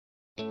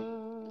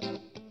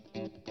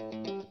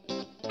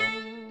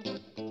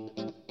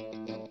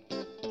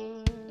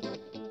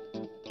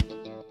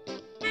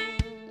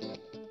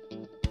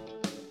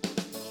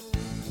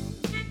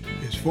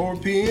4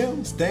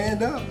 p.m.,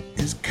 stand up.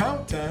 It's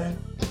count time.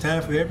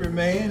 Time for every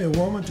man and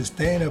woman to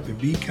stand up and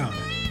be counted.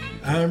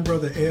 I'm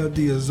Brother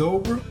L.D.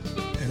 Azoba,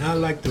 and I'd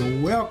like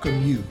to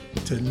welcome you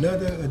to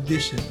another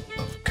edition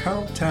of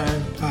Count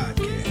Time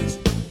Podcast.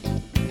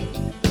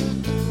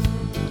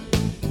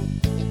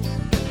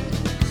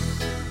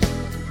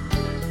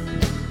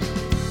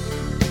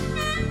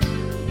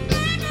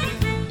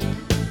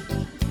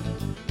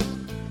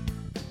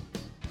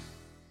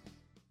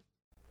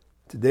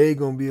 Today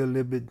gonna be a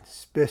little bit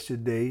special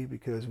day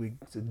because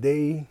it's a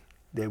day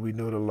that we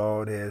know the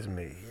Lord has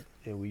made,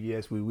 and we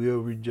will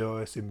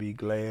rejoice and be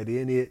glad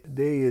in it.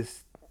 Today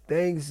is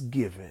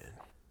Thanksgiving,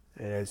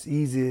 and as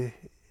easy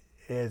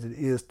as it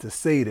is to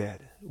say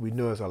that, we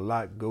know there's a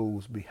lot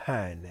goes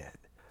behind that,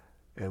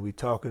 and we're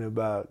talking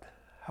about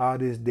how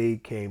this day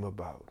came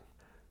about.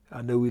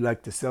 I know we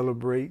like to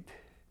celebrate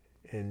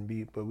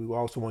but we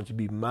also want you to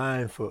be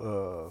mindful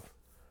of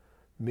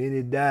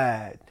many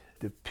died.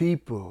 The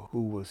people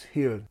who was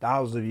here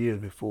thousands of years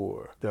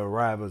before the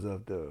arrivals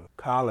of the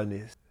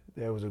colonists.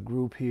 There was a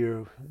group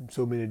here,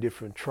 so many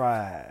different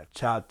tribes,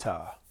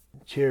 Choctaw,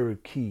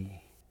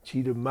 Cherokee,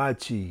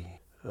 Cheatamachi.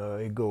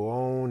 It go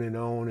on and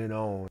on and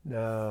on.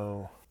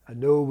 Now, I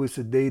know it's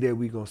a day that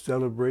we're going to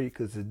celebrate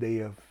because it's a day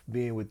of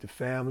being with the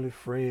family,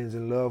 friends,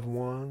 and loved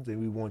ones, and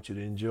we want you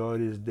to enjoy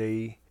this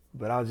day.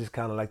 But I just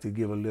kind of like to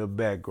give a little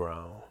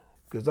background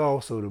because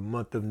also the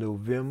month of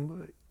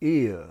November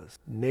is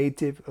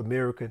Native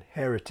American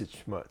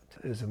Heritage Month.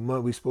 It's a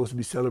month we're supposed to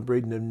be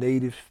celebrating the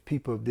native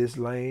people of this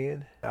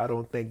land. I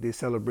don't think they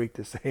celebrate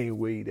the same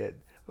way that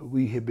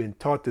we have been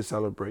taught to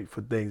celebrate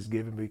for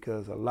Thanksgiving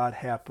because a lot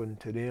happened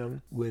to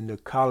them when the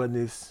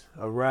colonists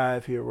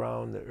arrived here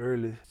around the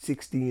early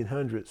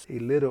 1600s. A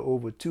little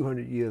over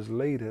 200 years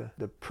later,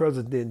 the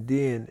president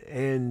then,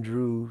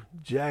 Andrew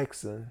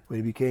Jackson, when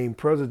he became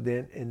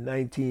president in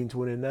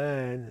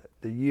 1929,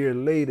 the year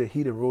later,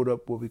 he wrote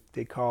up what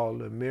they call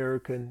the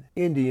American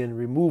Indian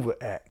Removal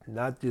Act.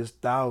 Not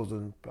just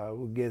thousands, I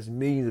would guess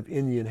millions of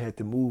Indians had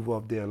to move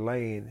off their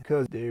land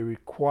because they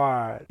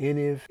required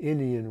any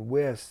Indian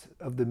west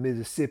of the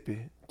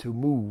Mississippi to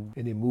move,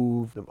 and they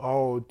moved them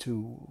all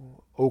to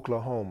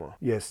Oklahoma.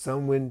 Yes,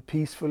 some went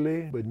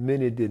peacefully, but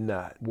many did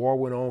not. War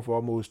went on for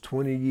almost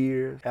 20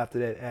 years after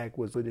that act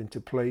was put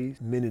into place.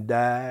 Many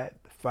died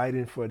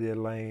fighting for their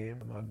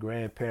land. My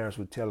grandparents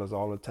would tell us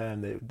all the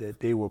time that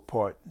they were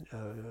part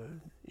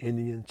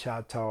Indian,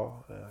 Choctaw.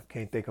 I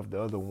can't think of the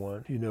other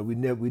one. You know, we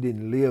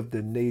didn't live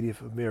the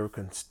Native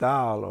American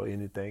style or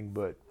anything,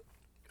 but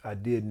I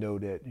did know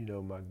that, you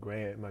know, my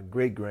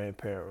great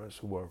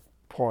grandparents were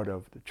part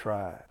of the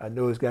tribe. I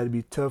know it's got to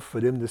be tough for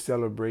them to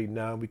celebrate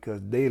now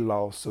because they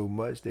lost so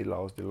much. They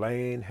lost the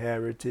land,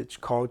 heritage,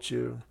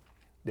 culture.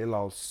 They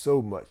lost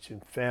so much,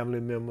 and family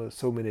members,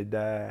 so many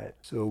died.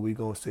 So we're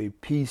going to say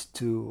peace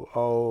to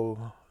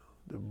all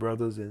the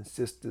brothers and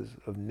sisters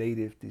of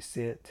Native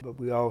descent. But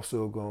we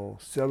also going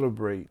to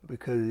celebrate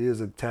because it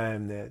is a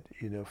time that,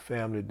 you know,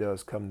 family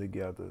does come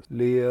together.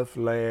 Live,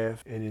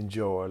 laugh, and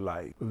enjoy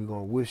life. We're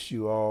going to wish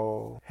you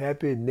all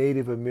happy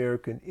Native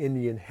American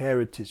Indian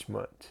Heritage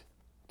Month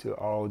to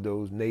all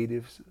those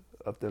natives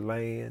of the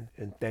land,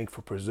 and thank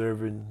for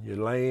preserving your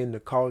land, the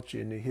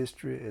culture, and the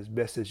history as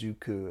best as you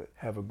could.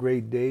 Have a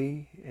great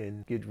day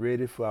and get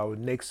ready for our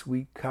next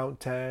week Count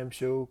Time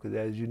show because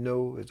as you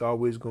know, it's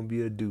always going to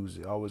be a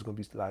doozy. Always going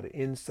to be a lot of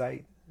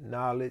insight,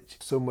 knowledge.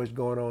 So much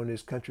going on in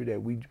this country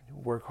that we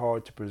work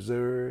hard to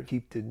preserve,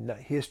 keep the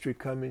history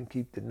coming,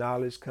 keep the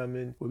knowledge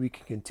coming, where we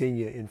can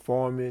continue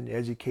informing,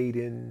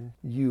 educating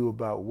you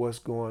about what's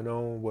going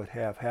on, what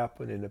have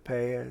happened in the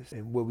past,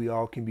 and what we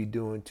all can be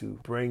doing to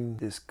bring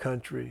this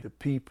country, the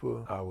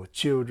people, our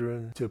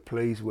children to a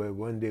place where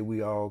one day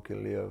we all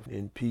can live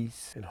in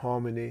peace and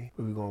harmony.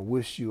 We're going to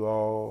wish you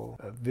all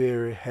a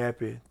very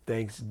happy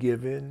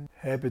Thanksgiving.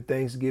 Happy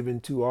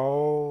Thanksgiving to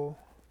all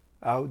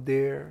out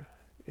there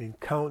in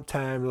Count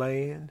Time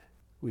Land.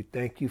 We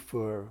thank you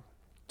for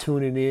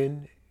tuning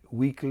in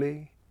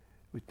weekly.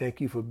 We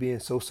thank you for being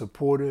so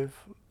supportive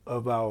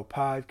of our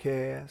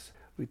podcast.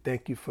 We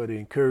thank you for the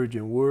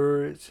encouraging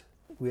words.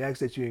 We ask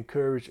that you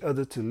encourage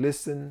others to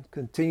listen,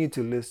 continue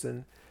to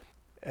listen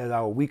at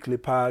our weekly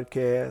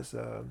podcast.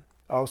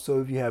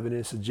 Also, if you have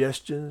any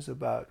suggestions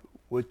about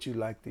what you'd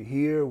like to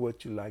hear,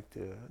 what you'd like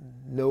to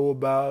know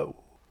about,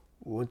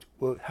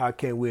 how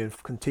can we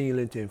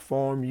continue to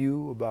inform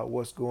you about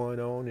what's going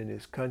on in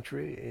this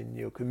country, in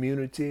your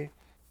community?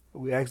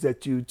 We ask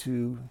that you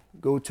to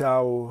go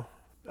to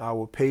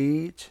our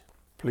page.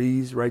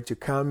 Please write your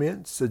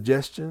comments,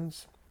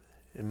 suggestions.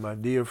 And my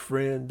dear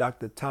friend,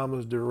 Dr.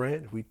 Thomas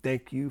Durant, we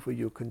thank you for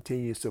your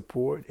continued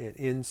support and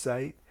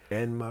insight.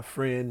 And my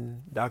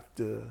friend,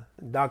 Dr.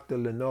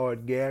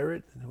 Leonard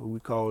Garrett, who we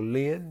call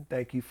Lynn,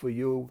 thank you for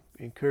your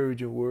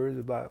encouraging words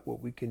about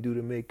what we can do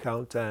to make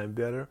Count Time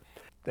better.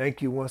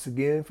 Thank you once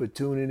again for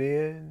tuning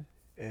in,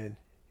 and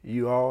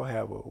you all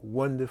have a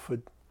wonderful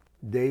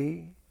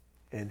day,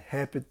 and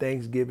happy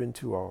Thanksgiving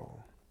to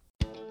all.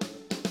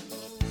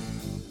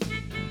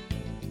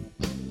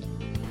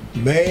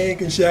 Man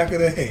can shackle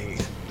the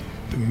hand,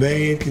 the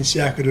man can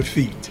shackle the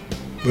feet.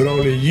 but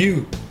only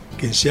you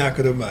can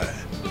shackle the mind.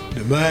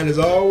 The mind is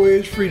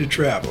always free to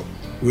travel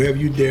wherever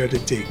you dare to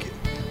take it.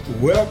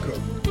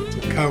 Welcome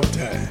to Count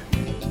Time.